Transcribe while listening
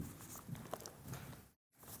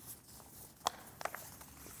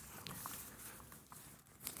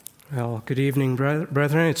Well, good evening,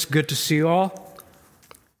 brethren. It's good to see you all.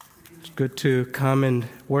 It's good to come and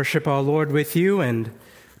worship our Lord with you and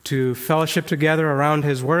to fellowship together around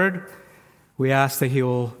His Word. We ask that He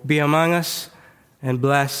will be among us and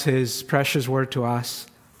bless His precious Word to us.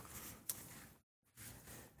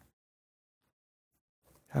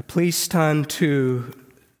 Please turn to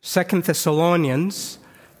 2 Thessalonians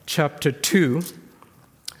chapter 2.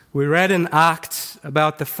 We read in Acts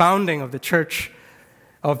about the founding of the church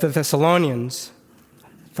of the Thessalonians.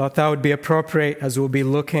 Thought that would be appropriate as we'll be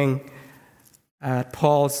looking at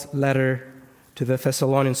Paul's letter to the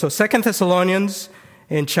Thessalonians. So 2 Thessalonians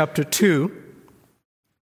in chapter 2.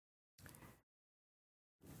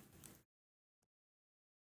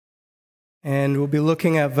 And we'll be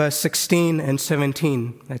looking at verse 16 and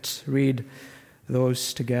 17. Let's read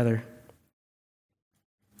those together.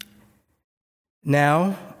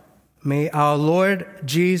 Now, may our Lord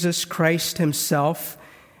Jesus Christ Himself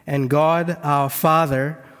and God our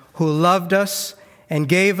Father, who loved us and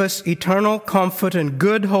gave us eternal comfort and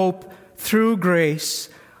good hope through grace,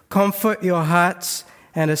 comfort your hearts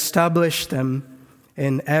and establish them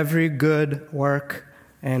in every good work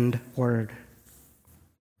and word.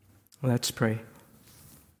 Let's pray.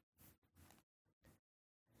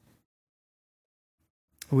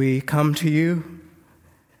 We come to you,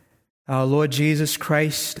 our Lord Jesus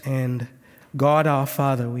Christ and God our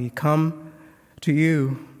Father. We come to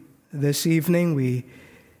you this evening. We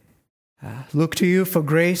look to you for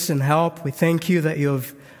grace and help. We thank you that you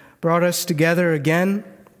have brought us together again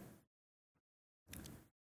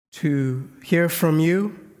to hear from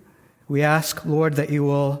you. We ask, Lord, that you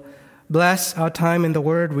will bless our time in the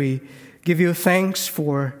Word. We give you thanks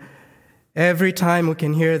for every time we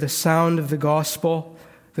can hear the sound of the gospel,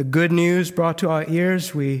 the good news brought to our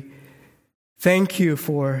ears. We thank you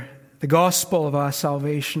for the gospel of our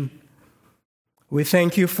salvation. We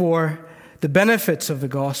thank you for the benefits of the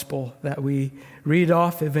gospel that we read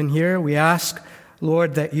off even here. We ask,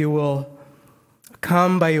 Lord, that you will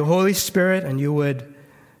come by your Holy Spirit and you would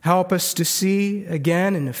help us to see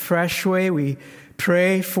again in a fresh way. We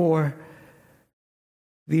pray for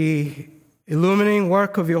the illuminating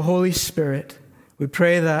work of your Holy Spirit. We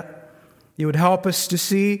pray that you would help us to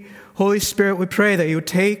see. Holy Spirit, we pray that you would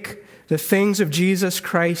take the things of Jesus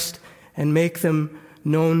Christ and make them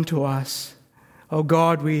known to us. Oh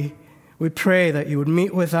God, we pray that you would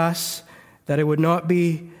meet with us, that it would not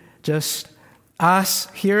be just us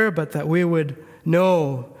here, but that we would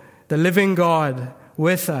know the living God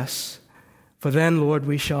with us. For then, Lord,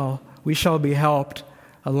 we shall be helped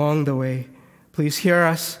along the way. Please hear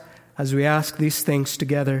us as we ask these things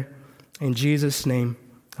together. In Jesus' name,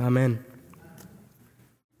 amen.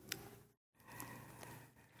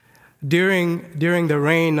 During the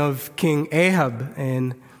reign of King Ahab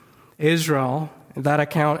in Israel, that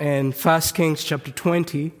account in 1 Kings chapter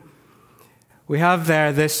 20, we have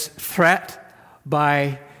there this threat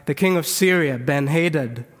by the king of Syria,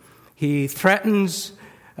 Ben-Hadad. He threatens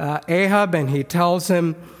Ahab and he tells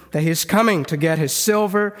him that he's coming to get his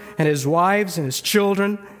silver and his wives and his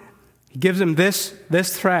children. He gives him this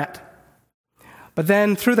threat. But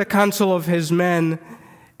then through the counsel of his men,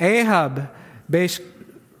 Ahab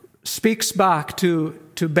speaks back to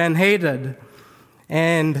Ben-Hadad,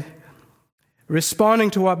 and responding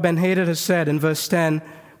to what Ben-Hadad has said in verse 10,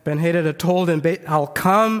 Ben-Hadad had told him, I'll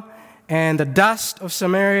come and the dust of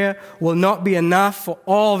Samaria will not be enough for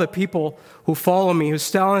all the people who follow me. He was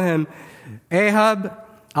telling him, Ahab,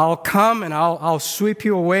 I'll come and I'll sweep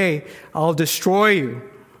you away. I'll destroy you.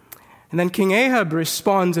 And then King Ahab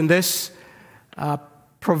responds in this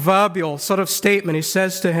proverbial sort of statement. He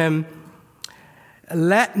says to him,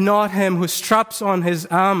 let not him who straps on his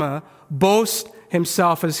armor boast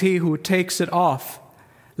himself as he who takes it off.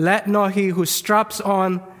 Let not he who straps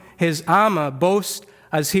on his armor boast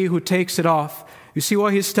as he who takes it off. You see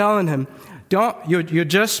what he's telling him? You're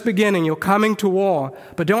just beginning, you're coming to war,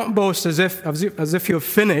 but don't boast as if you're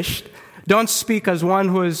finished. Don't speak as one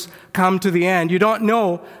who has come to the end. You don't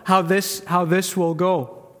know how this will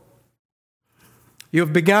go.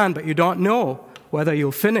 You've begun, but you don't know whether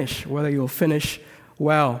you'll finish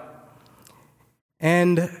well.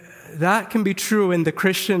 And that can be true in the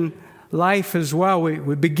Christian life as well.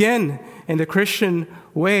 We begin in the Christian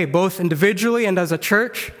way, both individually and as a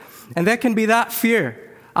church, and there can be that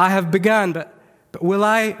fear. I have begun, but will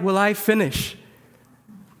I finish?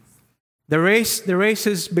 The race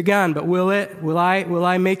has begun, but will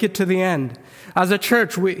I make it to the end? As a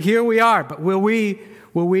church, here we are, but will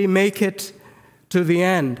we make it to the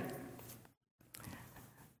end?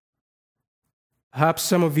 Perhaps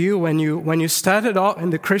some of you, when you started out in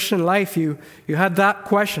the Christian life, you had that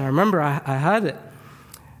question. I remember I had it.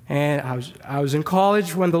 And I was in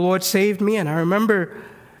college when the Lord saved me, and I remember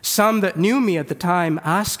some that knew me at the time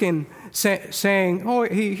asking, saying, "Oh,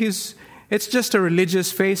 it's just a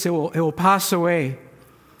religious faith; it will pass away."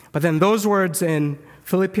 But then those words in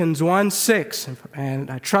Philippians 1:6,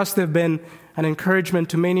 and I trust they've been an encouragement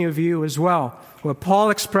to many of you as well, where Paul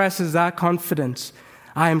expresses that confidence.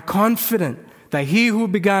 I am confident that he who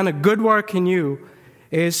began a good work in you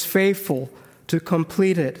is faithful to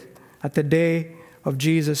complete it at the day of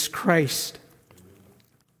Jesus Christ.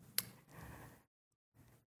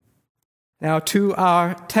 Now, to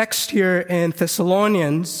our text here in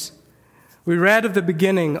Thessalonians, we read of the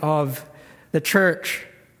beginning of the church.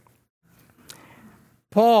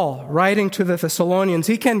 Paul, writing to the Thessalonians,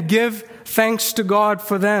 he can give thanks to God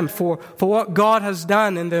for them, for what God has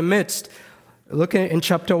done in their midst. Looking in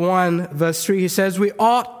chapter 1, verse 3, he says, "We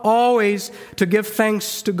ought always to give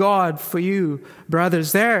thanks to God for you,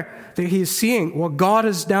 brothers." There he's seeing what God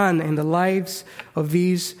has done in the lives of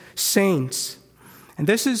these saints. And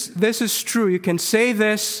this is true. You can say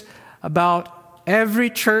this about every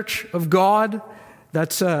church of God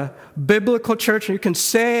that's a biblical church. You can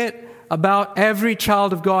say it about every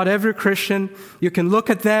child of God, every Christian. You can look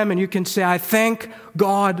at them and you can say, "I thank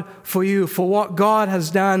God for you, for what God has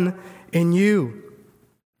done in you."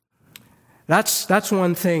 That's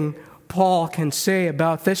one thing Paul can say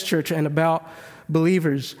about this church and about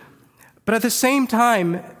believers. But at the same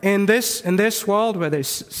time, in this world where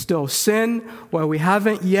there's still sin, where we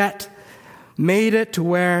haven't yet made it to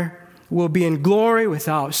where we'll be in glory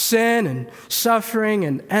without sin and suffering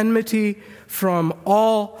and enmity from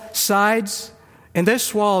all sides, in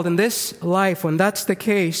this world, in this life, when that's the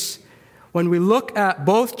case, when we look at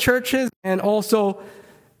both churches and also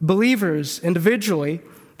believers individually,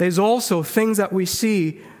 there's also things that we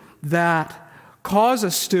see that cause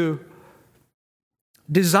us to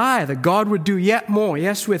desire that God would do yet more.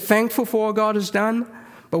 Yes, we're thankful for what God has done,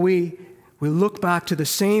 but we look back to the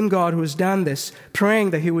same God who has done this, praying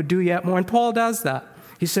that he would do yet more. And Paul does that.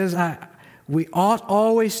 He says, we ought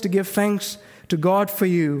always to give thanks to God for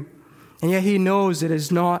you. And yet he knows it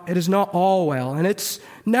is not all well. And it's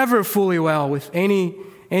never fully well with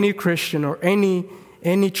any Christian or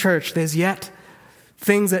any church. There's yet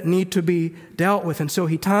things that need to be dealt with. And so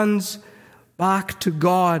he turns back to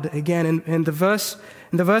God again. In the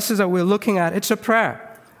verses that we're looking at, it's a prayer.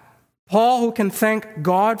 Paul, who can thank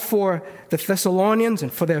God for the Thessalonians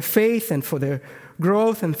and for their faith and for their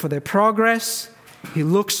growth and for their progress, he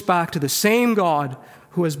looks back to the same God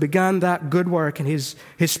who has begun that good work, and he's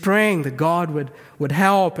praying that God would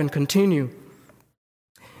help and continue.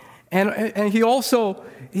 And he also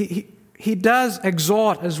he does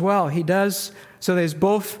exhort as well. He does, so there's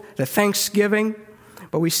both the thanksgiving,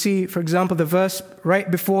 but we see, for example, the verse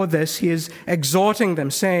right before this, he is exhorting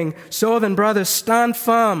them, saying, "So then, brothers, stand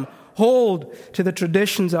firm, hold to the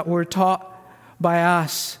traditions that were taught by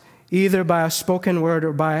us, either by a spoken word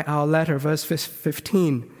or by our letter," verse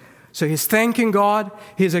 15. So he's thanking God,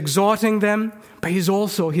 he's exhorting them, but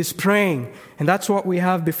he's praying. And that's what we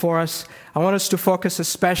have before us. I want us to focus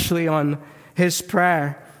especially on his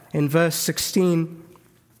prayer in verse 16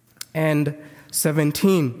 and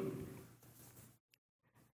 17.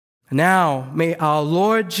 "Now may our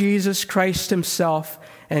Lord Jesus Christ himself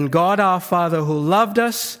and God our Father, who loved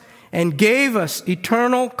us and gave us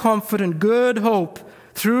eternal comfort and good hope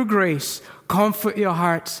through grace, comfort your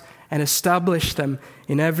hearts and establish them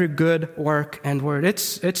in every good work and word."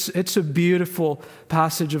 It's a beautiful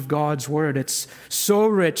passage of God's word. It's so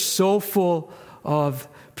rich, so full of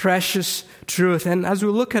precious truth. And as we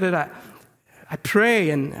look at it, I pray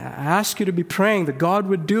and I ask you to be praying that God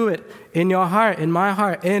would do it in your heart, in my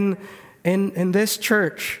heart, in this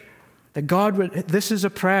church. That God would, this is a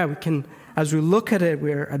prayer we can, as we look at it,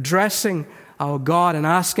 we're addressing our God and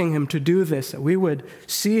asking him to do this, that we would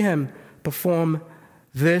see him perform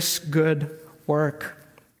this good work.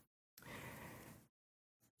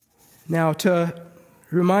 Now, to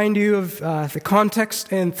remind you of the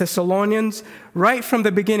context in Thessalonians, right from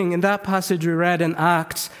the beginning, in that passage we read in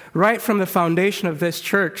Acts, right from the foundation of this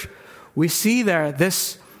church, we see there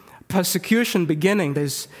this persecution beginning.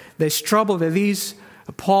 There's trouble.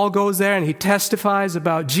 Paul goes there and he testifies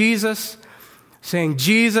about Jesus, saying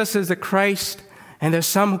Jesus is the Christ. And there's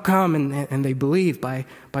some who come and they believe by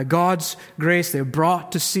God's grace. They're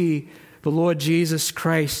brought to see the Lord Jesus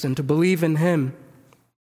Christ and to believe in him.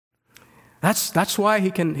 That's why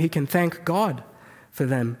he can thank God for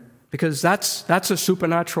them, because that's a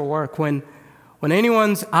supernatural work. When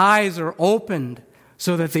anyone's eyes are opened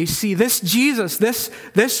so that they see this Jesus,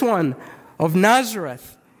 this one of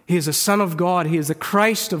Nazareth, he is a Son of God. He is the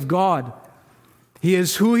Christ of God. He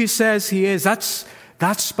is who he says he is.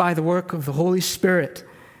 That's by the work of the Holy Spirit.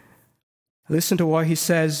 Listen to what he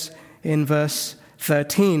says in verse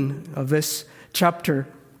 13 of this chapter.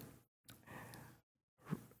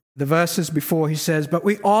 The verses before, he says, "But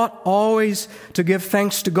we ought always to give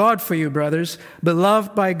thanks to God for you, brothers,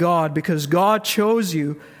 beloved by God, because God chose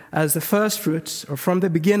you as the firstfruits, or from the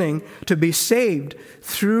beginning, to be saved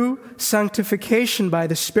through sanctification by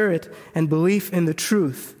the Spirit and belief in the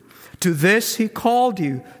truth. To this he called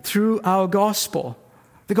you through our gospel."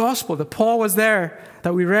 The gospel that Paul was there,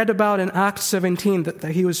 that we read about in Acts 17,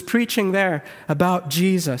 that he was preaching there about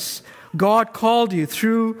Jesus. God called you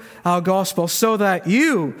through our gospel so that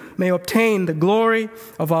you may obtain the glory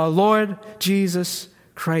of our Lord Jesus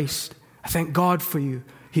Christ. I thank God for you.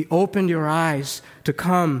 He opened your eyes to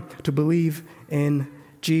come to believe in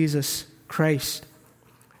Jesus Christ.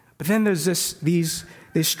 But then there's these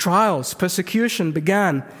trials. Persecution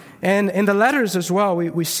began. And in the letters as well,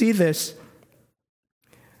 we see this.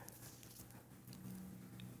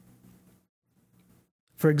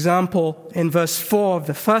 For example, in verse 4 of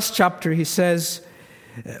the first chapter, he says,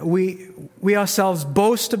 we ourselves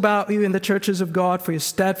boast about you in the churches of God for your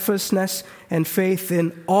steadfastness and faith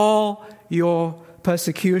in all your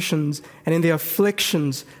persecutions and in the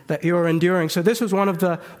afflictions that you are enduring. So this was one of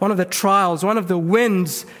the trials, one of the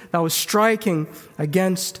winds that was striking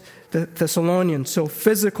against the Thessalonians. So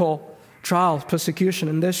physical trials, persecution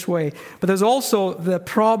in this way. But there's also the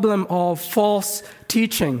problem of false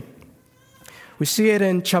teaching. We see it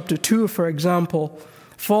in chapter 2, for example,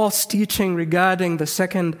 false teaching regarding the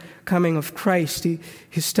second coming of Christ.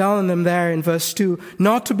 He's telling them there in verse 2,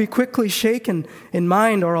 not to be quickly shaken in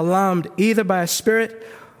mind or alarmed, either by a spirit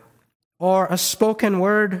or a spoken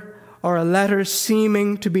word or a letter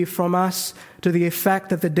seeming to be from us, to the effect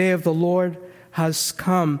that the day of the Lord has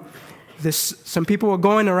come. Some people were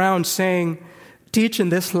going around teaching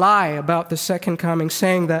this lie about the second coming,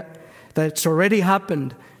 saying that it's already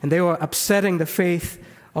happened, and they were upsetting the faith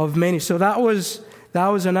of many. So that was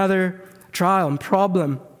another trial and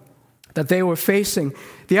problem that they were facing.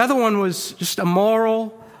 The other one was just a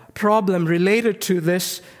moral problem related to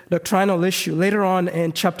this doctrinal issue. Later on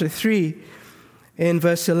in chapter 3, in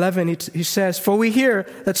verse 11, he says, "For we hear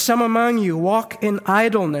that some among you walk in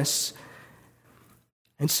idleness."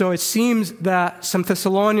 And so it seems that some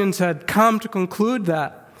Thessalonians had come to conclude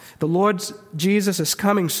that the Lord Jesus is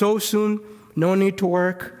coming so soon, no need to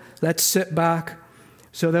work, let's sit back.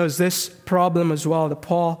 So there was this problem as well that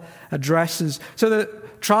Paul addresses. So the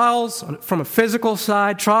trials from a physical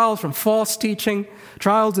side, trials from false teaching,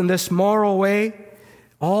 trials in this moral way,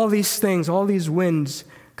 all these things, all these winds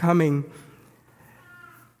coming,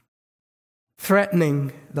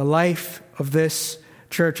 threatening the life of this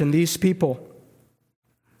church and these people.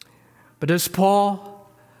 But does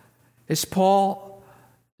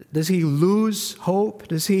he lose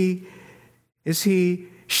hope? Is he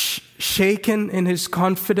shaken in his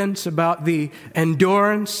confidence about the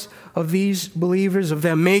endurance of these believers, of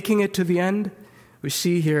them making it to the end? We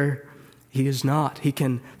see here he is not. He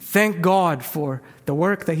can thank God for the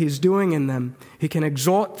work that he's doing in them. He can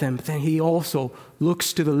exhort them, but then he also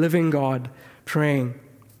looks to the living God praying.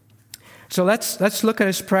 So let's look at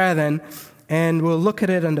his prayer then, and we'll look at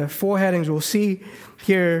it under 4 headings. We'll see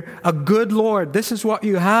here a good Lord. This is what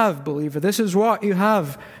you have, believer. This is what you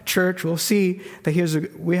have, church. We'll see that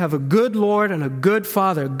we have a good Lord and a good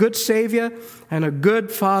Father, a good Savior and a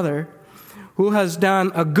good Father who has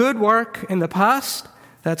done a good work in the past.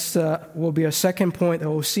 That's will be a second point that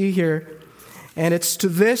we'll see here. And it's to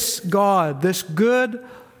this God, this good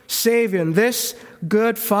Savior and this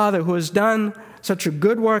good Father who has done such a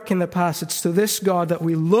good work in the past. It's to this God that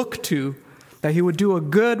we look to, that he would do a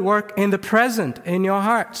good work in the present, in your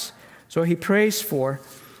hearts. So he prays for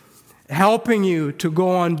helping you to go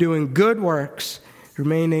on doing good works,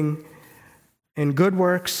 remaining in good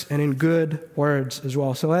works and in good words as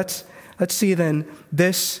well. So let's see then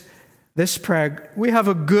this prayer. We have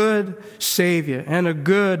a good Savior and a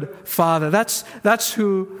good Father. That's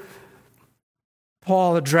who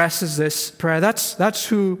Paul addresses this prayer. That's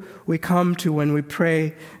who we come to when we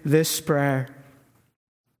pray this prayer.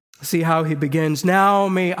 See how he begins. Now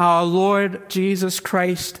may our Lord Jesus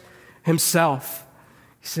Christ himself.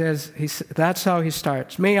 He says, that's how he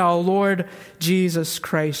starts. May our Lord Jesus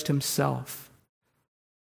Christ himself.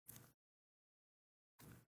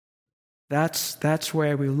 That's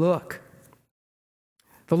where we look.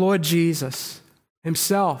 The Lord Jesus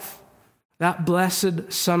himself, that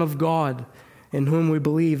blessed Son of God in whom we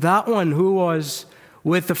believe, that one who was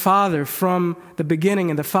with the Father from the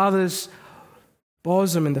beginning, in the Father's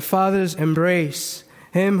bosom, in the Father's embrace,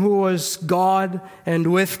 Him who was God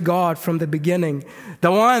and with God from the beginning.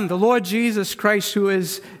 The one, the Lord Jesus Christ, who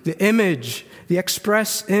is the image, the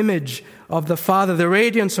express image of the Father, the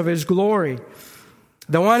radiance of His glory.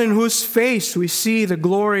 The one in whose face we see the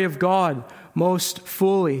glory of God most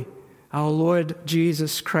fully, our Lord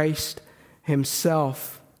Jesus Christ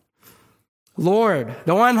Himself. Lord,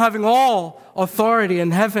 the one having all authority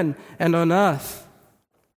in heaven and on earth.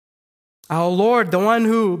 Our Lord, the one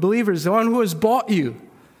who, believers, the one who has bought you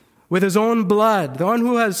with His own blood, the one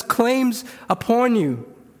who has claims upon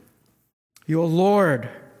you, your Lord.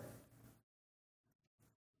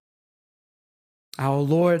 Our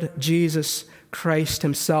Lord Jesus Christ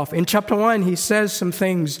Himself. In chapter 1, He says some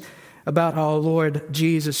things about our Lord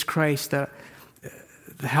Jesus Christ that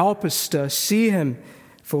help us to see Him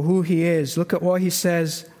for who He is. Look at what He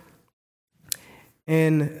says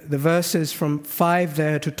in the verses from 5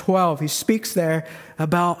 there to 12. He speaks there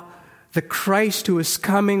about the Christ who is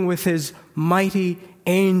coming with His mighty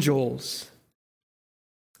angels.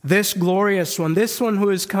 This glorious one, this one who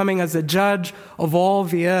is coming as the judge of all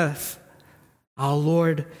the earth, our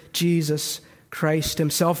Lord Jesus Christ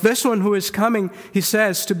Himself. This one who is coming, He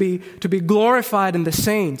says, to be glorified in the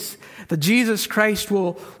saints. That Jesus Christ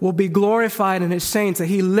will be glorified in His saints, that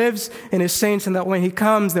He lives in His saints, and that when He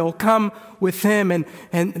comes, they will come with Him,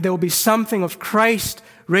 and there will be something of Christ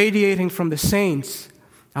radiating from the saints.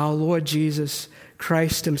 Our Lord Jesus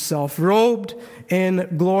Christ Himself, robed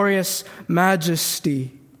in glorious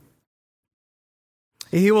majesty.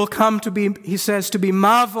 He will come to be, He says, to be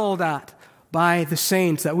marveled at by the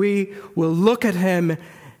saints, that we will look at Him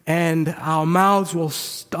and our mouths will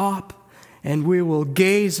stop and we will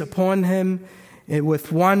gaze upon Him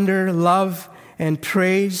with wonder, love, and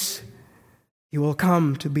praise. He will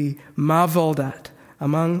come to be marveled at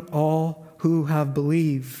among all who have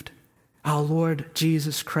believed. Our Lord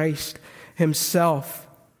Jesus Christ Himself.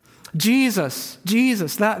 Jesus,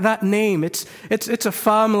 that name, it's a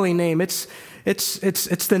family name. It's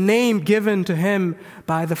the name given to Him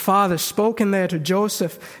by the Father, spoken there to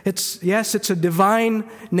Joseph. It's a divine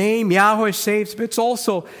name, Yahweh saves, but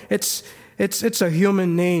it's a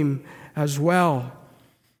human name as well.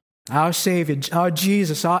 Our Savior, our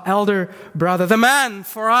Jesus, our elder brother, the man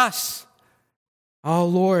for us, our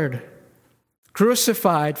Lord,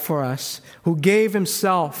 crucified for us, who gave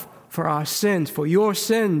Himself for our sins, for your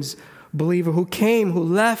sins, believer, who came, who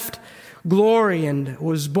left glory and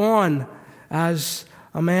was born as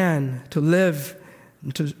a man to live,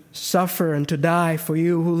 and to suffer, and to die for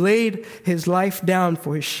you, who laid His life down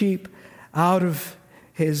for His sheep out of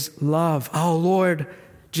His love, our Lord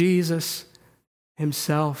Jesus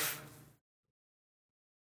Himself.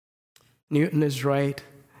 Newton is right.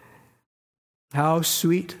 How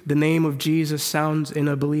sweet the name of Jesus sounds in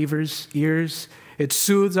a believer's ears. It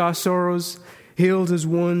soothes our sorrows, heals his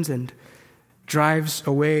wounds, and drives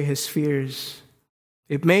away his fears.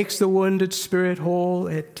 It makes the wounded spirit whole.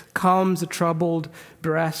 It calms the troubled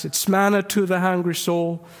breast. It's manna to the hungry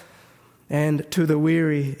soul, and to the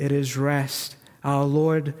weary it is rest. Our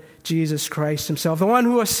Lord Jesus Christ Himself, the one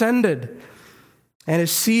who ascended and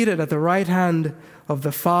is seated at the right hand of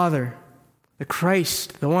the Father, the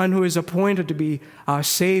Christ, the one who is appointed to be our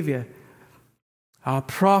Savior, our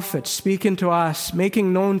prophet, speaking to us,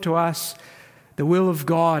 making known to us the will of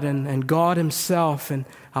God and God Himself, and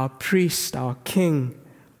our priest, our King,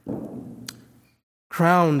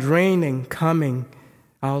 crowned, reigning, coming,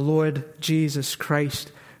 our Lord Jesus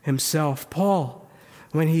Christ Himself. Paul,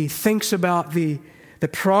 when he thinks about the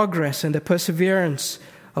progress and the perseverance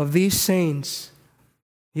of these saints,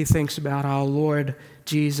 he thinks about our Lord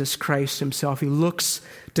Jesus Christ Himself. He looks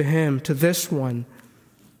to Him, to this one.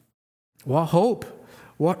 What hope,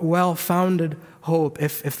 what well-founded hope,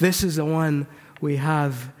 if this is the one we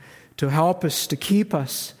have to help us, to keep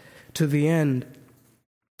us to the end.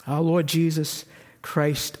 Our Lord Jesus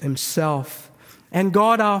Christ Himself. And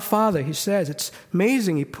God our Father, He says. It's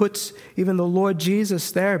amazing. He puts even the Lord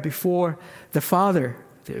Jesus there before the Father.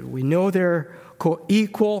 We know they're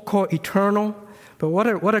co-equal, co-eternal. But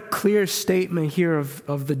what a clear statement here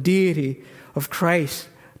of the deity of Christ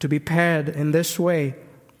to be paired in this way.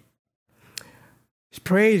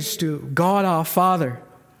 Praise to God our Father.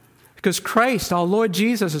 Because Christ, our Lord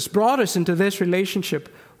Jesus, has brought us into this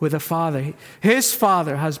relationship with the Father. His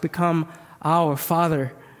Father has become our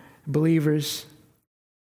Father, believers.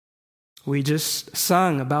 We just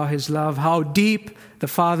sung about His love, how deep the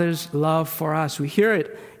Father's love for us. We hear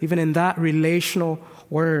it even in that relational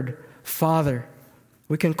word, Father.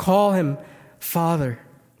 We can call Him Father.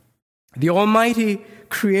 The Almighty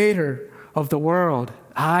Creator of the world.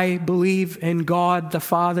 I believe in God the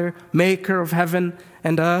Father, maker of heaven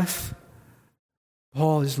and earth.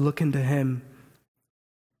 Paul is looking to him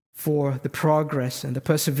for the progress and the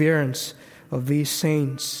perseverance of these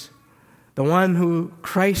saints. The one who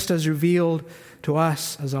Christ has revealed to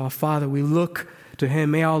us as our Father. We look to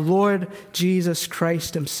him. May our Lord Jesus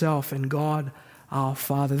Christ himself and God our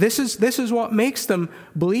Father. This is what makes them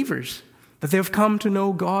believers, that they've come to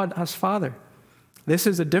know God as Father. This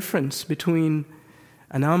is a difference between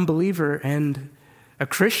an unbeliever and a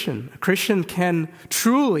Christian. A Christian can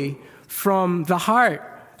truly, from the heart,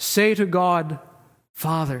 say to God,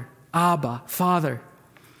 Father, Abba, Father,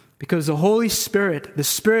 because the Holy Spirit, the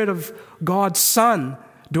Spirit of God's Son,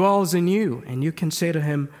 dwells in you, and you can say to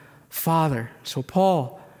him, Father. So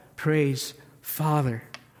Paul prays, Father,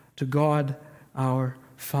 to God our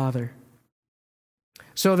Father.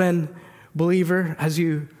 So then, believer, as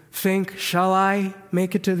you think, shall I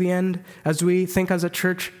make it to the end? As we think as a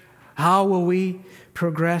church, how will we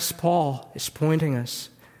progress? Paul is pointing us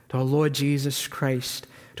to our Lord Jesus Christ,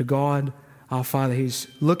 to God our Father. He's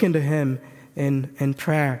looking to him in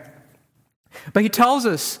prayer. But he tells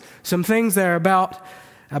us some things there about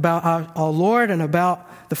our Lord and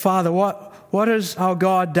about the Father. What has our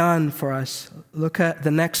God done for us? Look at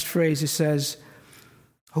the next phrase. He says,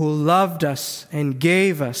 who loved us and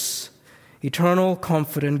gave us eternal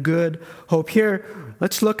comfort and good hope. Here,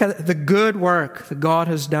 let's look at the good work that God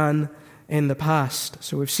has done in the past.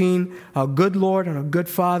 So we've seen our good Lord and our good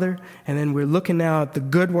Father, and then we're looking now at the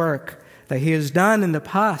good work that he has done in the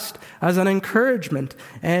past as an encouragement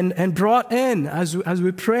and brought in as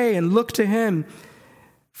we pray and look to him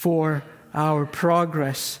for our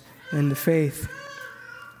progress in the faith.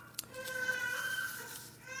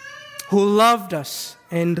 Who loved us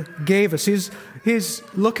and gave us. He's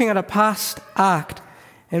looking at a past act,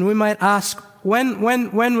 and we might ask, when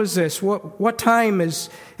was this? What time is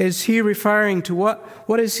he referring to?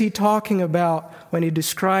 What is he talking about when he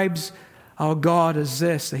describes our God as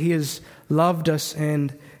this, that he has loved us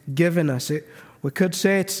and given us? We could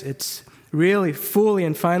say it's really fully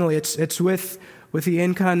and finally it's with the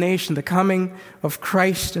incarnation, the coming of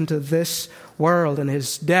Christ into this world and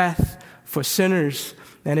his death for sinners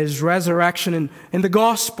and his resurrection. In the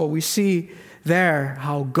gospel, we see there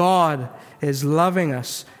how God is loving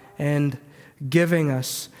us and giving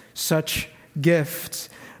us such gifts.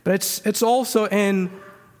 But it's also in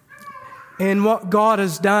what God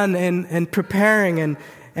has done in preparing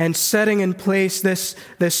and setting in place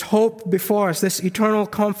this hope before us, this eternal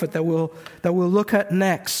comfort that we'll look at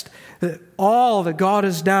next. All that God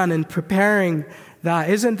has done in preparing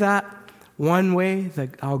that, isn't that one way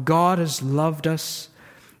that our God has loved us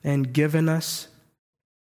and given us?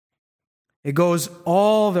 It goes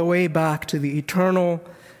all the way back to the eternal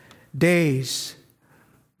days.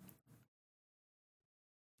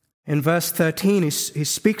 In verse 13, he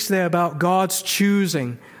speaks there about God's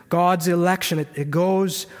choosing, God's election. It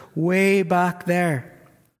goes way back there.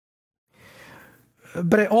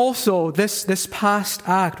 But it also, this past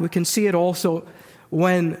act, we can see it also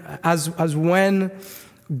when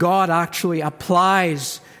God actually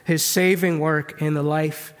applies his saving work in the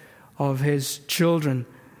life of his children.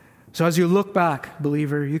 So as you look back,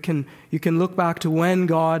 believer, you can look back to when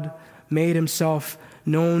God made himself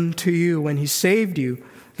known to you, when he saved you.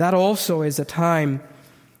 That also is a time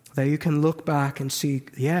that you can look back and see,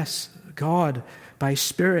 yes, God by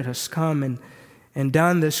Spirit has come and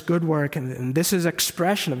done this good work, and this is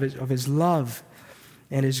expression of his love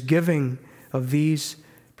and his giving of these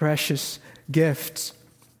precious gifts.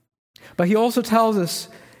 But he also tells us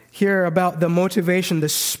here about the motivation, the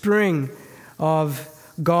spring of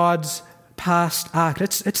God's past act.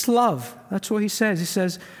 It's love. That's what he says. He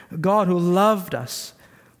says, God who loved us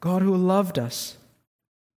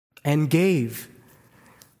and gave.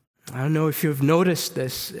 I don't know if you've noticed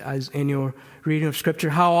this as in your reading of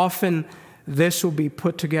Scripture, how often this will be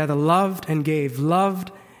put together, loved and gave,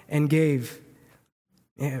 loved and gave.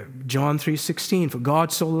 John 3:16, for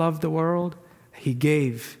God so loved the world, he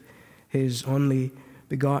gave his only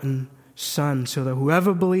begotten Son, so that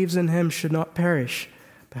whoever believes in him should not perish,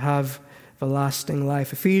 but have everlasting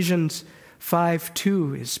life. Ephesians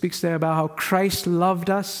 5:2, it speaks there about how Christ loved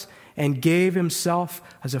us and gave himself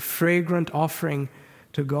as a fragrant offering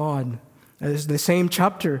to God. It's the same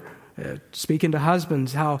chapter, speaking to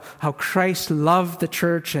husbands, how Christ loved the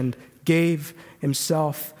church and gave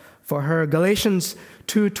himself for her. Galatians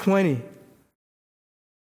 2:20,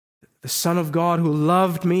 the Son of God who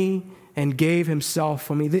loved me and gave himself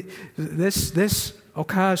for me. This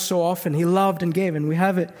occurs so often. He loved and gave, and we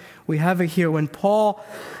have it here. When Paul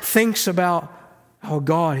thinks about our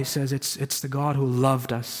God, he says it's the God who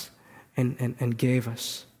loved us and gave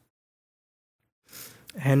us.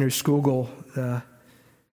 Henry Scougal, the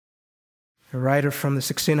A writer from the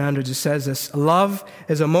 1600s who says this: love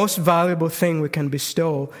is a most valuable thing we can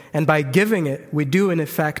bestow, and by giving it, we do in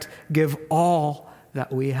effect give all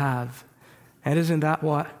that we have. And isn't that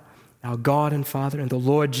what our God and Father and the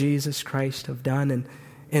Lord Jesus Christ have done? And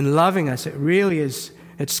in loving us, it really is,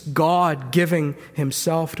 it's God giving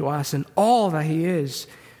himself to us and all that he is,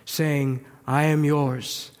 saying, I am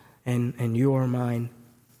yours and you are mine.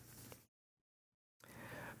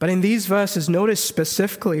 But in these verses, notice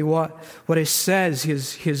specifically what it says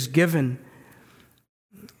he's given.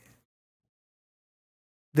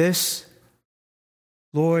 This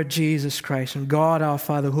Lord Jesus Christ and God our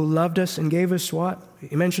Father, who loved us and gave us what?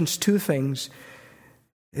 He mentions two things: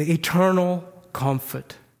 eternal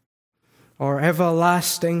comfort, or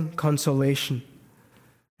everlasting consolation,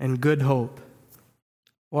 and good hope.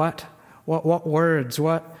 What words,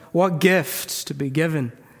 what gifts to be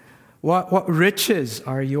given. What riches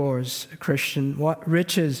are yours, Christian? What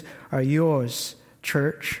riches are yours,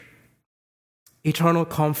 church? Eternal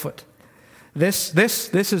comfort. This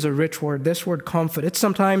is a rich word. This word comfort. It's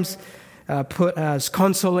sometimes put as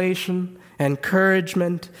consolation,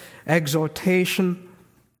 encouragement, exhortation.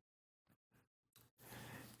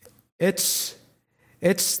 It's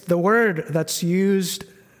the word that's used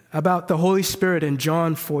about the Holy Spirit in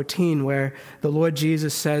John 14, where the Lord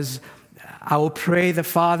Jesus says, I will pray the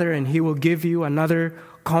Father, and he will give you another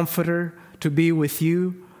comforter to be with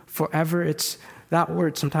you forever. It's that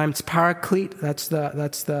word, sometimes paraclete, that's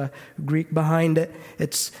the Greek behind it.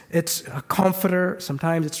 It's a comforter,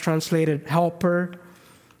 sometimes it's translated helper.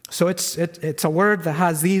 So it's a word that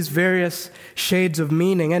has these various shades of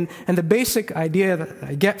meaning. And the basic idea that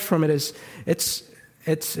I get from it is it's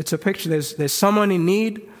a picture. There's someone in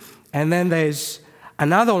need, and then there's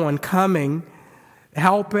another one coming,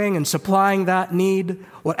 helping and supplying that need,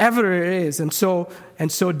 whatever it is. And so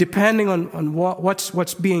depending on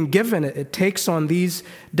what's being given, it takes on these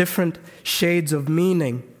different shades of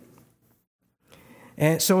meaning.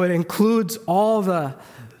 And so it includes all the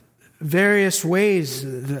various ways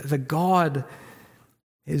that God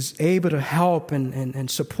is able to help and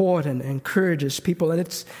support and encourage his people.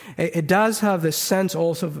 And it does have this sense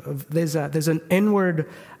also of there's an inward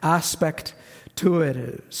aspect to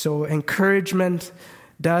it. So encouragement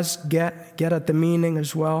does get at the meaning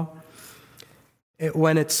as well.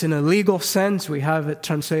 When it's in a legal sense, we have it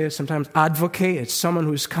translated sometimes advocate. It's someone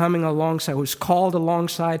who's coming alongside, who's called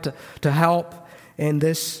alongside to help in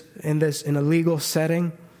a legal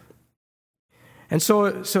setting. And so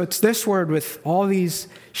it's this word with all these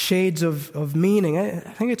shades of meaning. I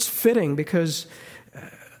think it's fitting because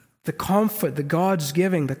the comfort that God's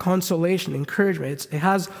giving, the consolation, encouragement, it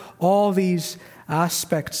has all these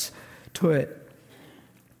aspects to it.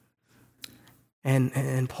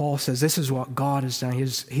 And Paul says this is what God has done.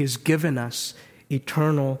 He's given us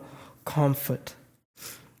eternal comfort.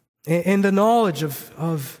 In the knowledge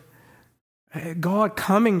of God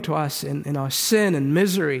coming to us in our sin and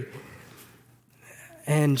misery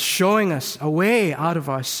and showing us a way out of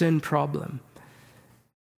our sin problem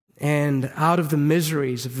and out of the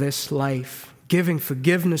miseries of this life, giving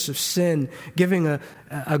forgiveness of sin, giving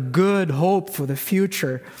a good hope for the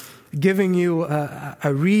future, giving you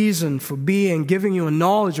a reason for being, giving you a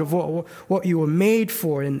knowledge of what you were made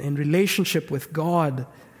for in relationship with God,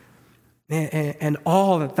 and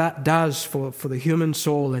all that does for the human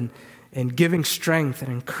soul, and giving strength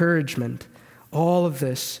and encouragement, all of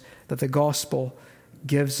this that the gospel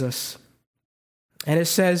gives us. And it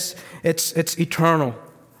says it's eternal.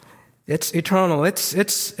 It's eternal. It's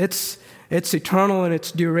eternal in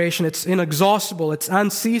its duration. It's inexhaustible. It's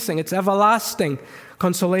unceasing. It's everlasting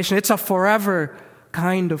consolation. It's a forever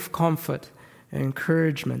kind of comfort and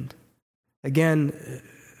encouragement. Again,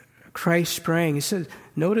 Christ praying. He says,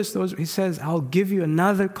 notice those. He says, I'll give you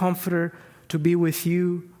another comforter to be with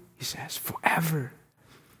you. He says, forever.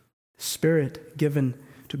 Spirit given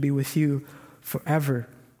to be with you forever.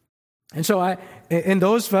 And so in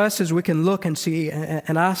those verses, we can look and see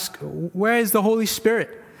and ask, where is the Holy Spirit?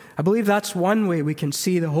 I believe that's one way we can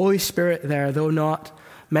see the Holy Spirit there, though not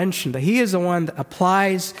mentioned. That He is the one that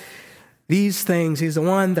applies these things. He's the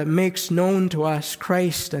one that makes known to us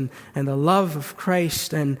Christ and the love of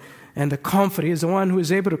Christ and the comfort. He is the one who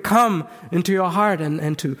is able to come into your heart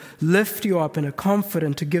and to lift you up in a comfort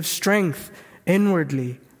and to give strength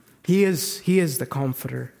inwardly. He is the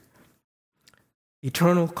comforter.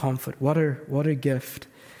 Eternal comfort. What a gift.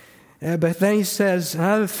 But then he says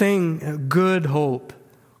another thing, good hope.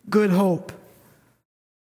 Good hope.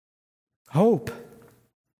 Hope.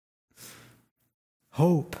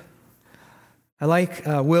 Hope. I like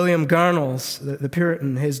William Gurnall's, the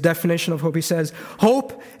Puritan, his definition of hope. He says,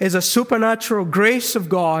 hope is a supernatural grace of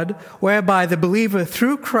God whereby the believer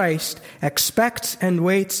through Christ expects and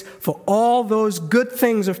waits for all those good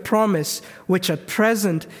things of promise which at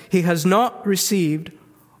present he has not received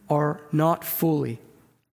or not fully.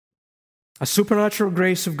 A supernatural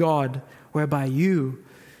grace of God whereby you,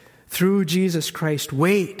 through Jesus Christ,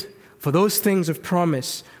 wait for those things of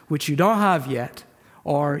promise which you don't have yet,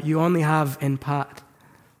 or you only have in part.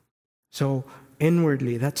 So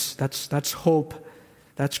inwardly, that's hope.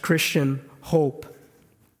 That's Christian hope.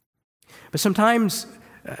 But sometimes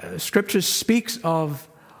Scripture speaks of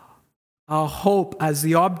our hope as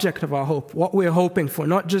the object of our hope, what we're hoping for,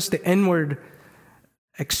 not just the inward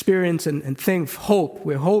experience and thing of hope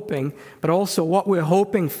we're hoping, but also what we're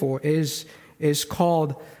hoping for is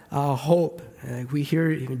called our hope. We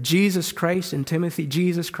hear Jesus Christ in Timothy,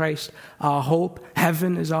 Jesus Christ, our hope.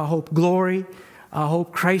 Heaven is our hope. Glory, our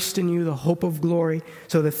hope. Christ in you, the hope of glory.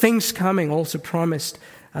 So the things coming also promised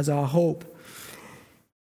as our hope.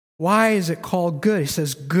 Why is it called good? He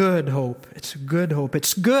says good hope. It's good hope.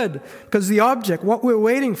 It's good because the object, what we're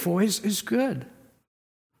waiting for, is good.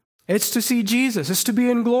 It's to see Jesus. It's to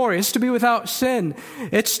be in glory. It's to be without sin.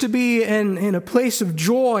 It's to be in a place of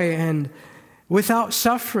joy and without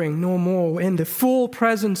suffering no more, in the full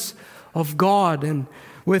presence of God and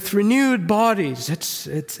with renewed bodies.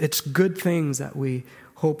 It's good things that we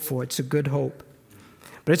hope for. It's a good hope.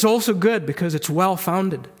 But it's also good because it's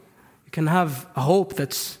well-founded. You can have a hope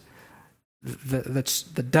that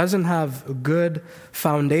doesn't have a good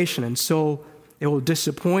foundation, and so it will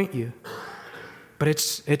disappoint you. But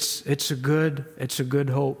it's a good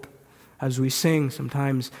hope. As we sing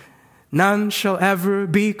sometimes, none shall ever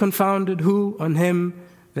be confounded who on him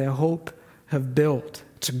their hope have built.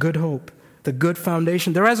 It's a good hope, the good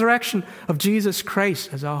foundation. The resurrection of Jesus Christ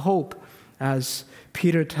as our hope, as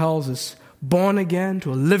Peter tells us, born again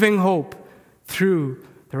to a living hope through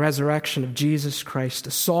the resurrection of Jesus Christ,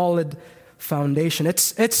 a solid foundation.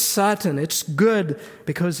 It's certain, it's good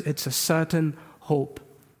because it's a certain hope.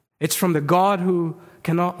 It's from the God who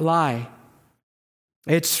cannot lie.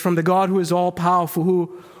 It's from the God who is all-powerful,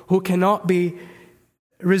 who cannot be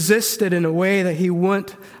resisted in a way that he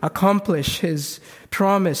won't accomplish his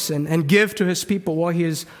promise and give to his people what he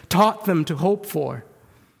has taught them to hope for.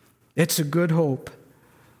 It's a good hope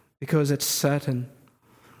because it's certain.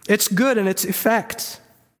 It's good in its effects.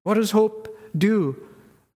 What does hope do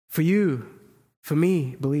for you, for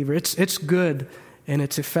me, believer? It's good in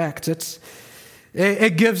its effects.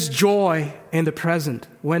 It gives joy in the present.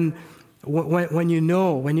 When you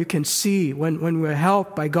know, when you can see, when we're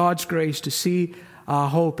helped by God's grace to see our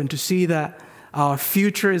hope and to see that our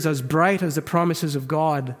future is as bright as the promises of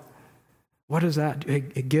God, what is that?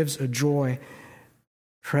 It gives a joy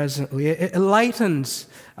presently. It lightens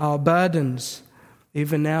our burdens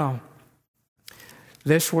even now.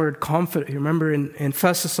 This word comfort, you remember in 1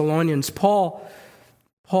 Thessalonians, Paul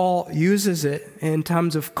uses it in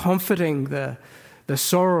terms of comforting the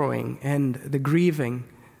sorrowing and the grieving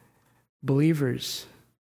believers.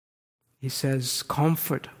 He says,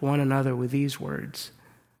 comfort one another with these words.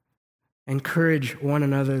 Encourage one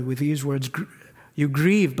another with these words. You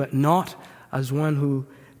grieve, but not as one who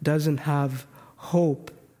doesn't have hope.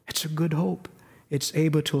 It's a good hope. It's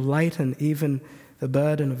able to lighten even the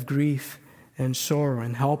burden of grief and sorrow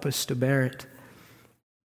and help us to bear it.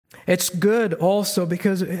 It's good also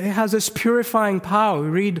because it has this purifying power. We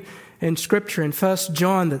read in Scripture in 1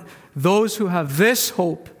 John that those who have this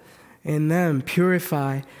hope in them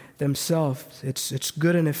purify themselves. It's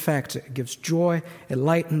good in effect. It gives joy. It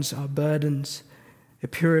lightens our burdens. It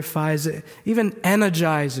purifies. It even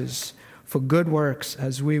energizes for good works,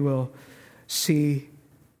 as we will see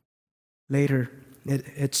later.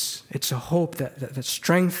 It's a hope that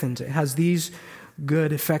strengthens. It has these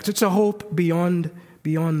good effects. It's a hope beyond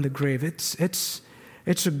the grave. It's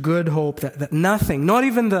a good hope that nothing, not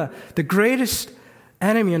even the greatest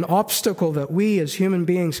enemy and obstacle that we as human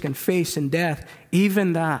beings can face in death,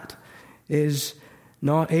 even that is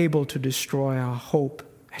not able to destroy our hope.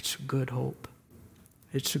 It's a good hope.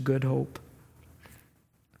 It's a good hope.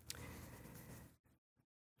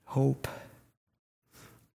 Hope.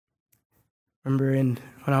 Remember when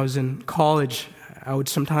I was in college, I would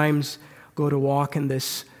sometimes go to walk in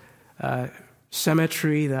this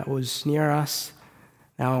cemetery that was near us.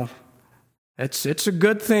 Now, it's a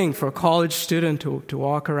good thing for a college student to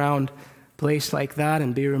walk around a place like that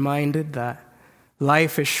and be reminded that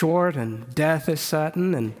life is short and death is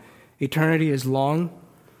certain and eternity is long.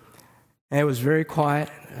 And it was very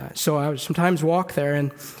quiet. So I would sometimes walk there.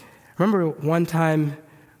 And I remember one time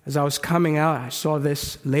as I was coming out, I saw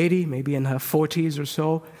this lady, maybe in her 40s or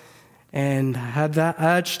so, and I had that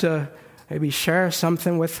urge to maybe share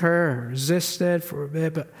something with her, resisted for a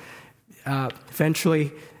bit, but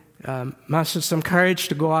eventually mustered some courage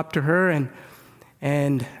to go up to her,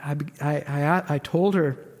 and I told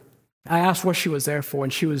her, I asked what she was there for,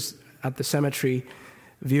 and she was at the cemetery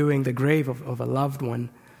viewing the grave of a loved one.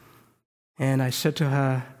 And I said to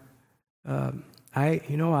her, I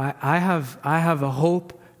have a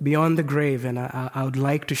hope beyond the grave, and I would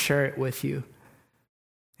like to share it with you.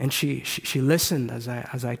 And she listened as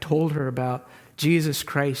I told her about Jesus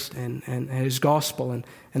Christ and His gospel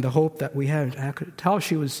and the hope that we have. I could tell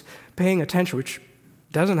she was paying attention, which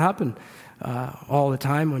doesn't happen all the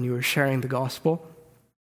time when you were sharing the gospel.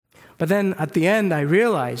 But then at the end, I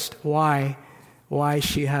realized why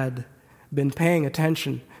she had been paying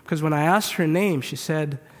attention. Because when I asked her name, she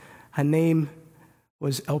said her name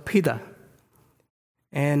was Elpida.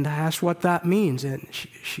 And I asked what that means. And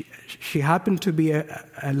she happened to be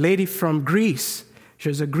a lady from Greece. She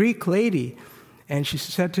was a Greek lady. And she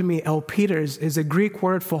said to me, Elpida is a Greek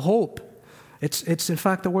word for hope. It's in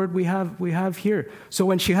fact the word we have here. So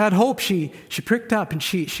when she had hope, she pricked up and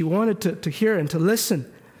she wanted to hear and to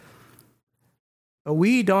listen. But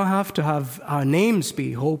we don't have to have our names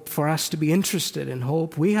be hope for us to be interested in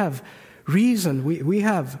hope. We have reason. We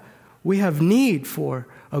have need for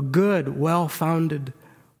a good, well-founded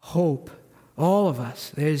hope. All of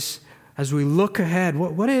us. As we look ahead,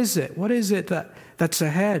 what is it? What is it that's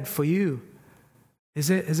ahead for you?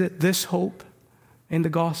 Is it this hope in the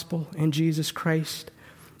gospel, in Jesus Christ?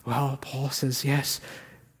 Well, Paul says, yes,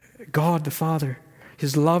 God the Father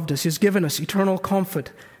has loved us. He's given us eternal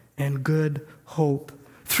comfort and good hope.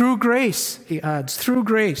 Through grace, he adds, through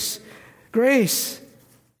grace. Grace.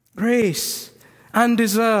 Grace.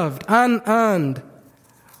 Undeserved, unearned.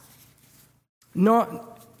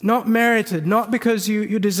 Not merited, not because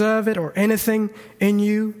you deserve it or anything in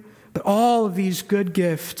you, but all of these good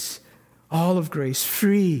gifts, all of grace,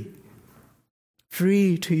 free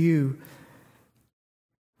to you.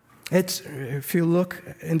 If you look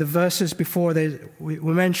in the verses before, we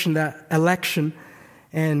mentioned that election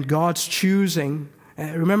and God's choosing.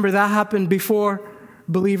 Remember, that happened before,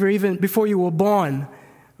 believer, even before you were born,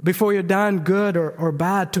 before you're done good or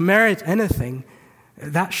bad to merit anything.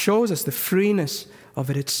 That shows us the freeness of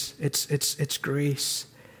it. It's grace.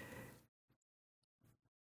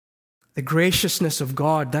 The graciousness of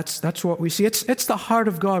God, that's what we see. It's the heart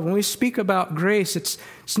of God. When we speak about grace, it's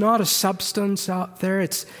not a substance out there.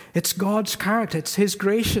 It's God's character. It's His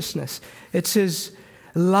graciousness. It's His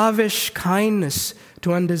lavish kindness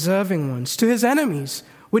to undeserving ones. To His enemies,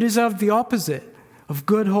 we deserve the opposite of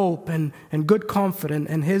good hope and good comfort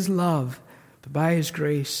and His love. But by His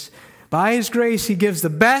grace, He gives the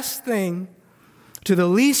best thing to the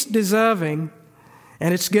least deserving,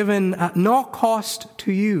 and it's given at no cost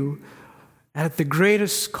to you, at the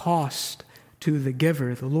greatest cost to the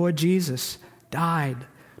giver. The Lord Jesus died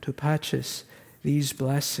to purchase these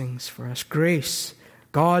blessings for us. Grace,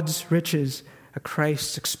 God's riches at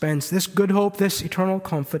Christ's expense. This good hope, this eternal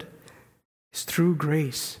comfort is through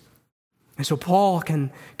grace. And so Paul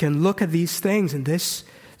can look at these things, and this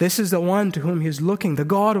is the one to whom he's looking, the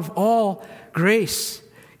God of all grace.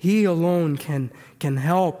 He alone can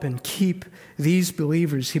help and keep these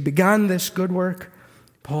believers. He began this good work.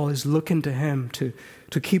 Paul is looking to Him to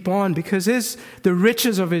keep on, because the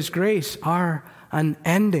riches of His grace are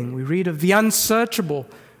unending. We read of the unsearchable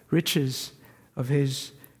riches of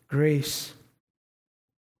His grace.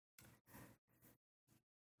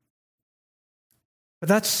 But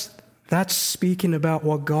that's speaking about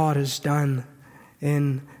what God has done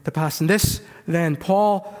in the past. And this, then,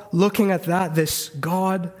 Paul looking at that, this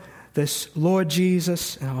God, this Lord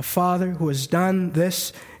Jesus, and our Father, who has done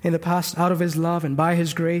this in the past out of His love and by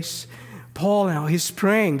His grace. Paul now, he's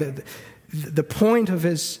praying. That the point of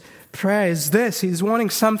his prayer is this. He's wanting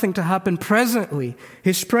something to happen presently.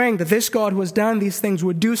 He's praying that this God who has done these things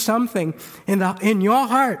would do something in your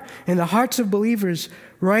heart, in the hearts of believers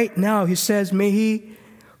right now. He says, may He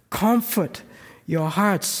comfort your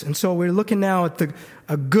hearts. And so we're looking now at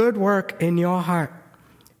a good work in your heart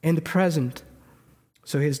in the present.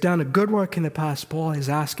 So He's done a good work in the past. Paul is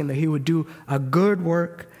asking that He would do a good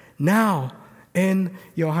work now in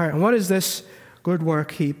your heart. And what is this good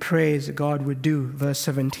work he prays that God would do? Verse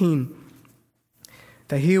 17.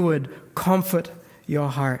 That He would comfort your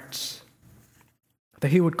hearts.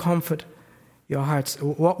 That He would comfort your hearts.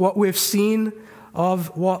 What we've seen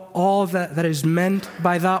of what all that is meant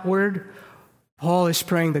by that word, Paul is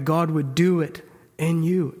praying that God would do it in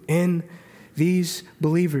you, in these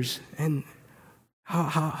believers. And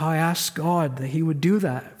How I ask God that He would do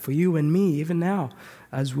that for you and me, even now,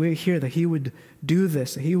 as we're here, that He would do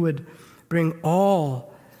this, that He would bring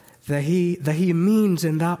all that He means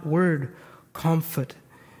in that word, comfort,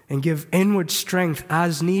 and give inward strength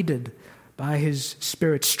as needed by His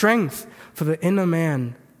Spirit, strength for the inner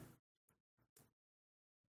man.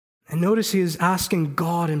 And notice He is asking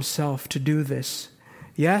God Himself to do this.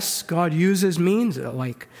 Yes, God uses means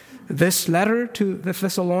like this letter to the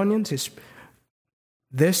Thessalonians.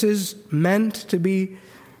 This is meant to be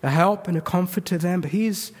a help and a comfort to them, but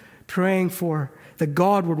He's praying for that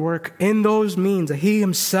God would work in those means, that He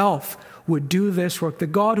Himself would do this work. The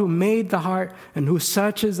God who made the heart and who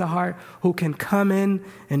searches the heart, who can come in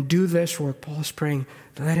and do this work. Paul's praying,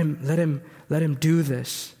 let him do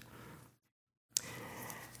this.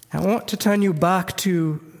 I want to turn you back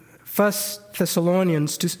to 1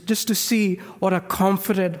 Thessalonians just to see what a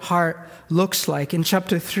comforted heart looks like. In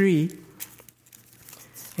chapter 3,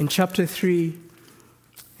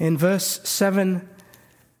 in verse 7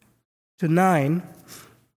 to 9,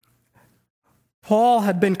 Paul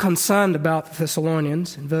had been concerned about the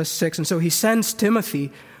Thessalonians in verse 6, and so he sends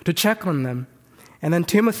Timothy to check on them. And then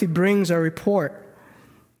Timothy brings a report.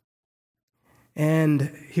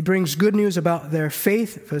 And he brings good news about their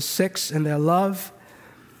faith, verse 6, and their love,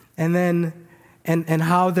 and then and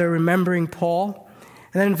how they're remembering Paul.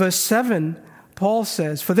 And then in verse 7, Paul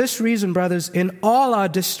says, "For this reason, brothers, in all our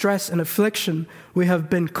distress and affliction, we have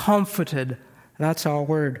been comforted." That's our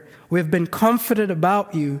word. "We have been comforted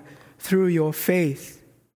about you through your faith.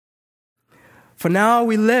 For now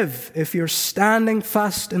we live if you're standing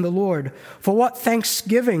fast in the Lord. For what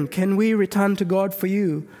thanksgiving can we return to God for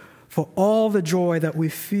you, for all the joy that we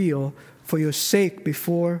feel for your sake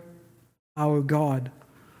before our God?"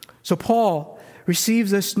 So Paul receives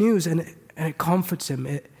this news and it comforts him.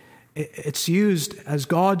 It's used as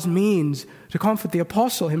God's means to comfort the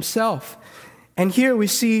apostle himself. And here we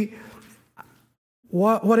see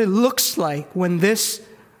what it looks like when this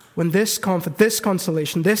comfort, this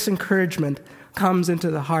consolation, this encouragement comes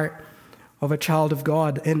into the heart of a child of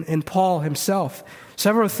God in Paul himself.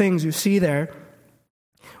 Several things you see there.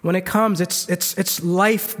 When it comes, it's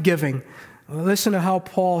life-giving. Listen to how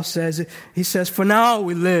Paul says. He says, "For now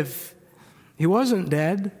we live." He wasn't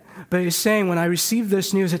dead, but he's saying, when I received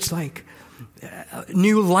this news, it's like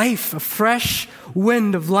new life, a fresh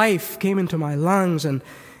wind of life came into my lungs. And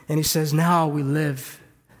he says, now we live.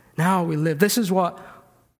 Now we live. This is what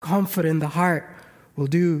comfort in the heart will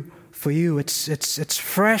do for you. It's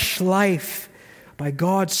fresh life by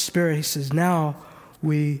God's Spirit. He says, now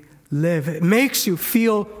we live. It makes you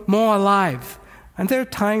feel more alive. And there are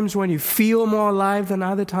times when you feel more alive than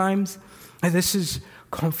other times. And this is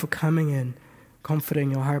comfort coming in,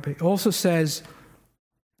 comforting your heart. But it also says,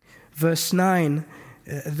 verse 9,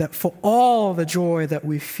 that for all the joy that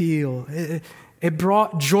we feel, it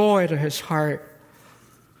brought joy to his heart.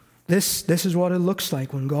 This is what it looks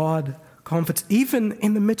like when God comforts, even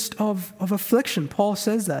in the midst of affliction. Paul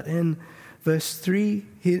says that in verse 3,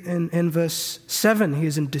 in verse 7, he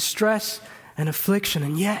is in distress and affliction,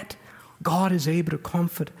 and yet God is able to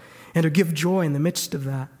comfort and to give joy in the midst of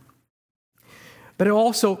that. But it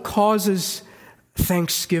also causes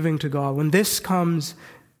thanksgiving to God. When this comes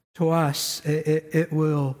to us, it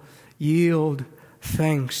will yield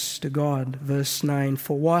thanks to God. Verse 9,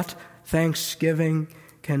 for what thanksgiving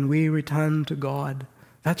can we return to God?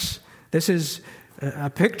 This is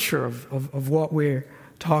a picture of what we're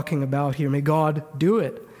talking about here. May God do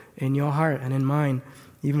it in your heart and in mine,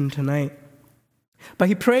 even tonight. But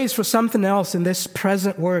he prays for something else in this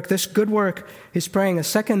present work, this good work. He's praying a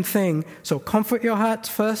second thing. So comfort your hearts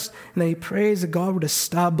first, and then he prays that God would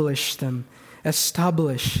establish them.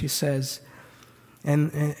 Establish, he says.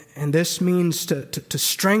 And this means to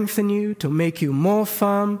strengthen you, to make you more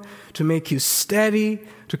firm, to make you steady,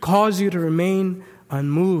 to cause you to remain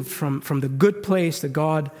unmoved from the good place that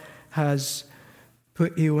God has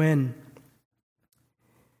put you in.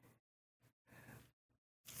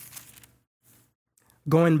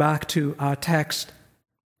 Going back to our text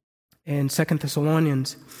in 2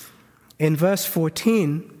 Thessalonians, in verse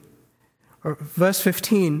 14, or verse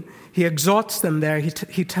 15, he exhorts them there.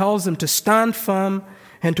 He tells them to stand firm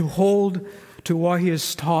and to hold to what he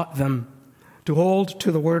has taught them, to hold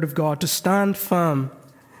to the word of God, to stand firm.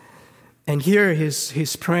 And here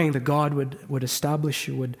he's praying that God would establish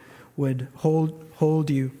you, would hold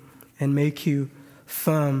you and make you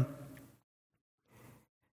firm.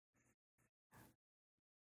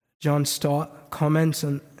 John Stott comments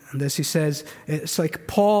on And this he says, it's like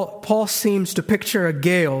Paul seems to picture a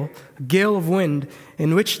gale of wind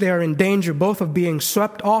in which they are in danger both of being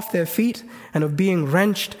swept off their feet and of being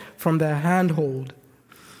wrenched from their handhold.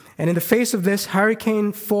 And in the face of this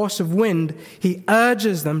hurricane force of wind, he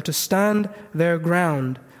urges them to stand their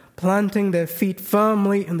ground, planting their feet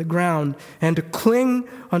firmly in the ground and to cling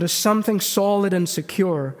onto something solid and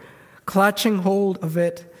secure, clutching hold of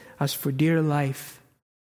it as for dear life.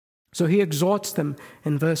 So he exhorts them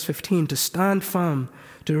in verse 15 to stand firm,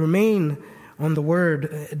 to remain on the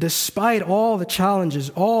word, despite all the challenges,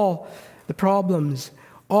 all the problems,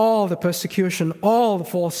 all the persecution, all the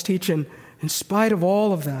false teaching. In spite of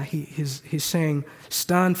all of that, he's saying,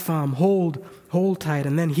 stand firm, hold tight.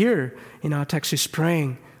 And then here in our text, he's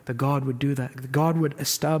praying that God would do that, that God would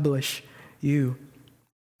establish you.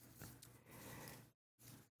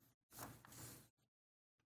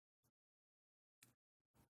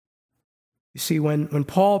 You see, when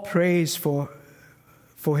Paul prays for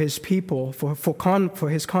his people, for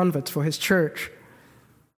his converts, for his church,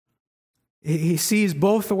 he sees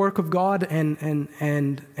both the work of God and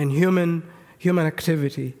human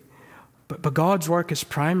activity. But God's work is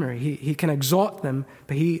primary. He can exhort them,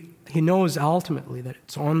 but he knows ultimately that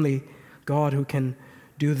it's only God who can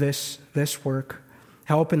do this work,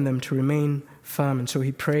 helping them to remain firm. And so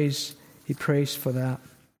he prays for that.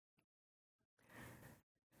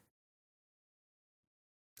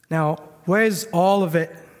 Now, where's all of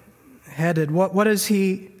it headed? What does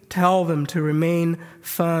he tell them to remain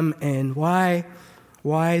firm in? Why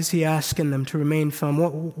is he asking them to remain firm?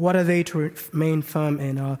 What are they to remain firm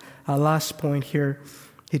in? Our last point here,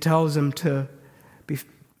 he tells them to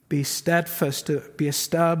be steadfast, to be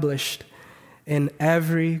established in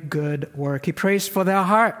every good work. He prays for their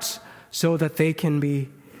hearts so that they can be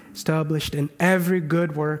established in every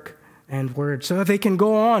good work and word, so that they can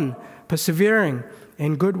go on persevering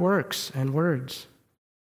in good works and words.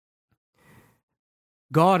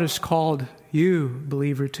 God has called you,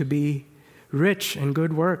 believer, to be rich in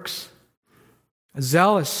good works,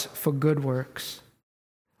 zealous for good works.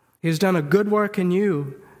 He has done a good work in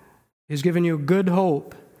you. He's given you good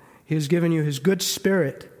hope. He has given you His good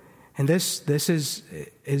Spirit. And this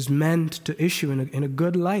is meant to issue in a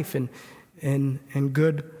good life, in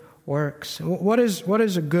good works. What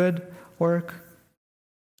is a good work?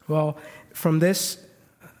 Well, from this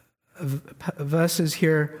verses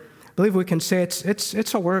here, I believe we can say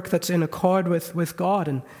it's a work that's in accord with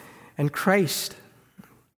God and Christ,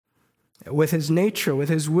 with His nature, with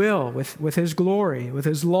His will, with His glory, with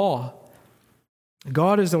His law.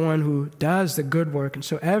 God is the one who does the good work, and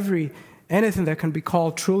so anything that can be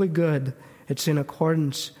called truly good, it's in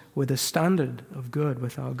accordance with the standard of good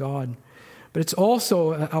with our God. But it's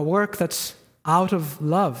also a work that's out of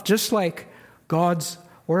love, just like God's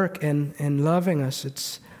work in loving us.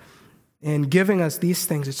 It's in giving us these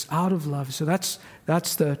things. It's out of love. So that's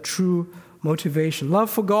the true motivation.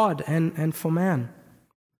 Love for God and for man.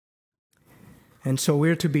 And so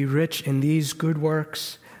we're to be rich in these good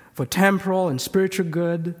works for temporal and spiritual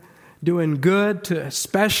good, doing good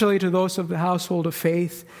especially to those of the household of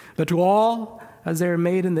faith, but to all as they are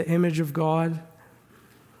made in the image of God.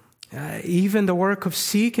 Even the work of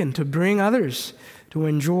seeking to bring others to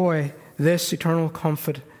enjoy this eternal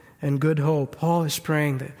comfort and good hope. Paul is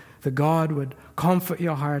praying that God would comfort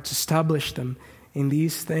your hearts, establish them in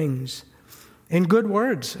these things, in good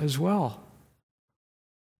words as well.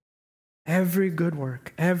 Every good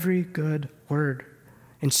work, every good word.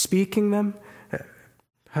 In speaking them,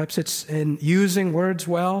 perhaps it's in using words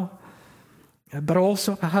well, but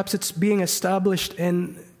also perhaps it's being established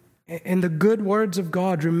in the good words of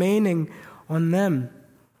God, remaining on them.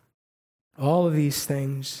 All of these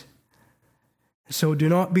things. So do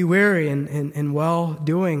not be weary in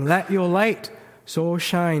well-doing. Let your light so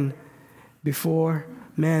shine before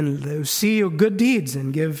men. They'll see your good deeds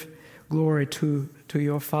and give glory to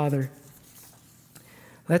your Father.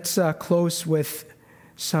 Let's close with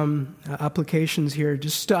some applications here.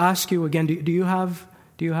 Just to ask you again, do you have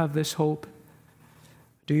this hope?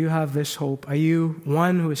 Do you have this hope? Are you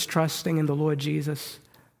one who is trusting in the Lord Jesus?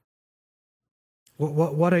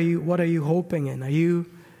 What are you hoping in? Are you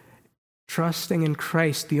trusting in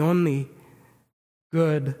Christ, the only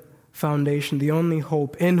good foundation, the only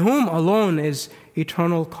hope, in whom alone is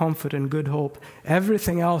eternal comfort and good hope?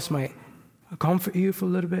 Everything else might comfort you for a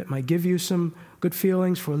little bit, might give you some good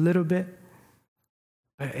feelings for a little bit.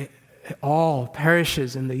 It all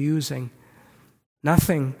perishes in the using.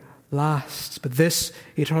 Nothing lasts but this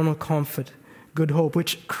eternal comfort, good hope,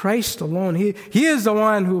 which Christ alone, He is the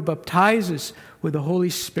one who baptizes with the Holy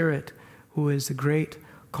Spirit, who is the great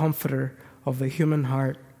comforter of the human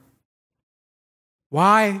heart.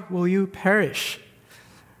 Why will you perish,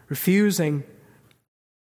 refusing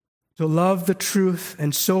to love the truth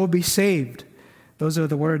and so be saved? Those are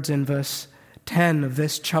the words in verse 10 of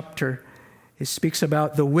this chapter. It speaks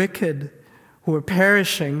about the wicked who are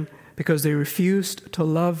perishing because they refused to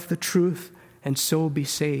love the truth and so be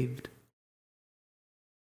saved.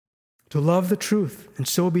 To love the truth and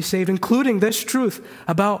so be saved, including this truth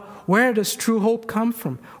about where does true hope come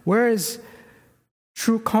from? Where is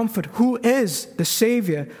true comfort? Who is the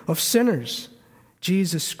Savior of sinners?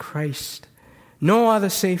 Jesus Christ. No other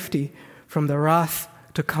safety from the wrath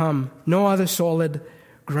to come. No other solid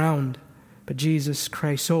ground but Jesus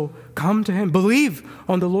Christ. So come to Him. Believe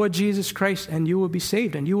on the Lord Jesus Christ and you will be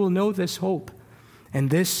saved, and you will know this hope and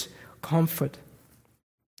this comfort.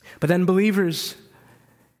 But then, believers,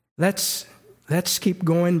 let's keep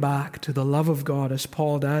going back to the love of God, as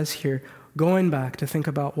Paul does here, going back to think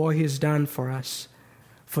about what He has done for us,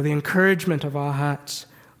 for the encouragement of our hearts,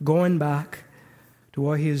 going back to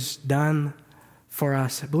what He has done for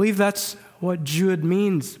us. I believe that's what Jude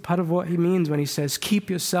means, part of what he means when he says, keep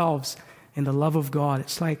yourselves in the love of God.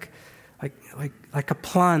 It's like a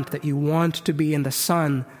plant that you want to be in the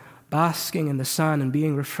sun, basking in the sun and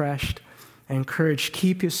being refreshed and encouraged.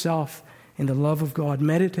 Keep yourself in the love of God,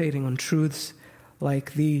 meditating on truths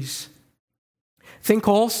like these. Think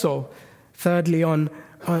also, thirdly, on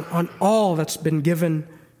all that's been given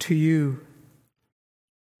to you.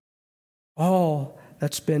 All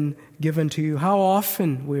that's been given to you. How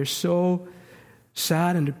often we're so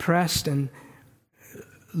sad and depressed and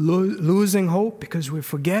losing hope because we're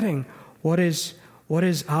forgetting what is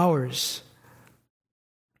ours.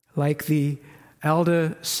 Like the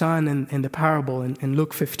elder son in the parable in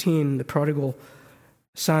Luke 15, the prodigal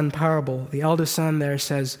son parable. The elder son there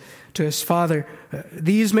says to his father,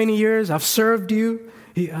 these many years I've served you.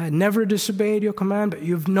 I never disobeyed your command, but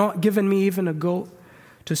you've not given me even a goat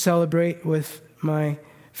to celebrate with my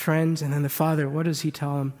friends. And then the father, what does he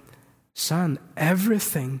tell him? Son,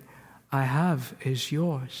 everything I have is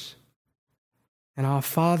yours. And our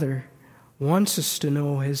Father wants us to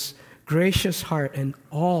know His gracious heart and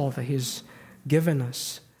all that He's given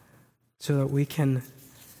us so that we can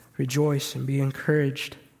rejoice and be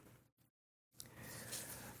encouraged.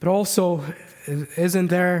 But also, isn't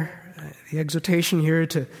there the exhortation here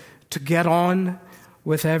to get on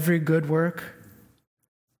with every good work?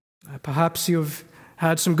 Perhaps you've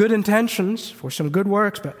had some good intentions for some good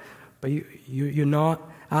works, but you're not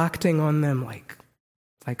acting on them like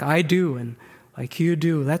I do and like you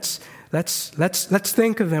do. Let's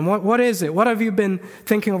think of them. What is it? What have you been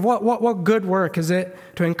thinking of? What good work is it?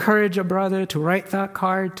 To encourage a brother, to write that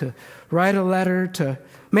card, to write a letter, to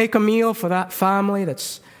make a meal for that family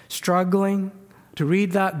that's struggling, to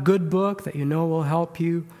read that good book that you know will help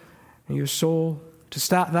you and your soul, to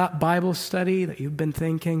start that Bible study that you've been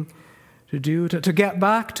thinking to do, to get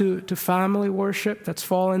back to family worship that's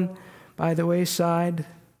fallen by the wayside.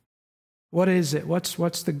 What is it?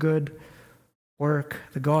 What's the good work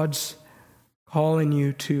that God's calling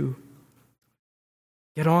you to?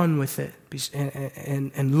 Get on with it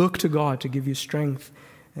and look to God to give you strength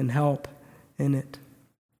and help in it.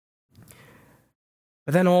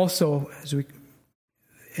 But then also,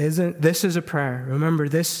 this is a prayer. Remember,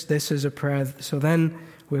 this is a prayer. So then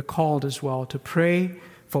we're called as well to pray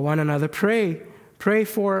for one another. Pray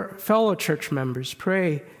for fellow church members.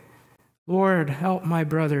 Pray, Lord, help my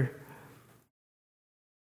brother.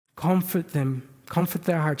 Comfort them, comfort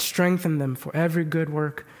their hearts, strengthen them for every good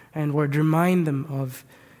work and word. Remind them of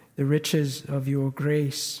the riches of your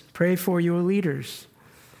grace. Pray for your leaders.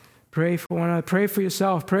 Pray for one another. Pray for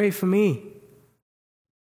yourself. Pray for me.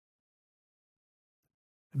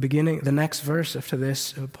 The next verse after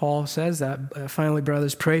this, Paul says that, finally,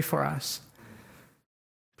 brothers, pray for us.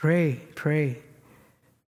 Pray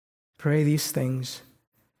these things.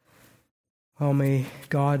 Well, may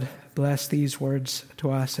God bless these words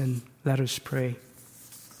to us, and let us pray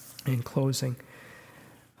in closing.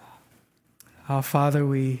 Our Father,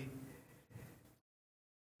 we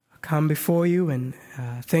come before you and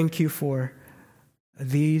thank you for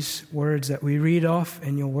these words that we read off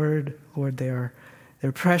in your word. Lord, they're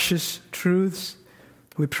precious truths.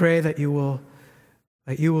 We pray that you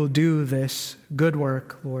will do this good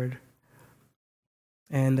work, Lord,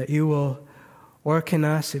 and that you will work in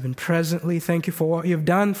us even presently. Thank you for what you've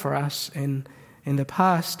done for us in the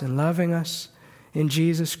past and loving us in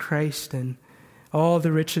Jesus Christ and all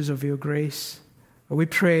the riches of your grace. But we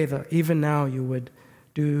pray that even now you would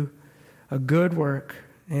do a good work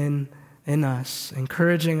in us,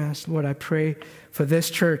 encouraging us. Lord, I pray for this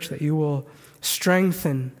church that you will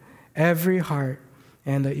strengthen every heart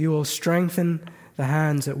and that you will strengthen the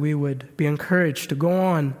hands, that we would be encouraged to go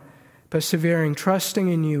on, persevering, trusting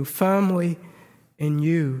in you, firmly in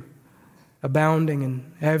you, abounding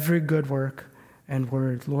in every good work and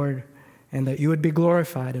word, Lord, and that you would be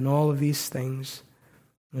glorified in all of these things.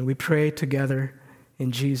 And we pray together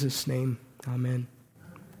in Jesus' name. Amen.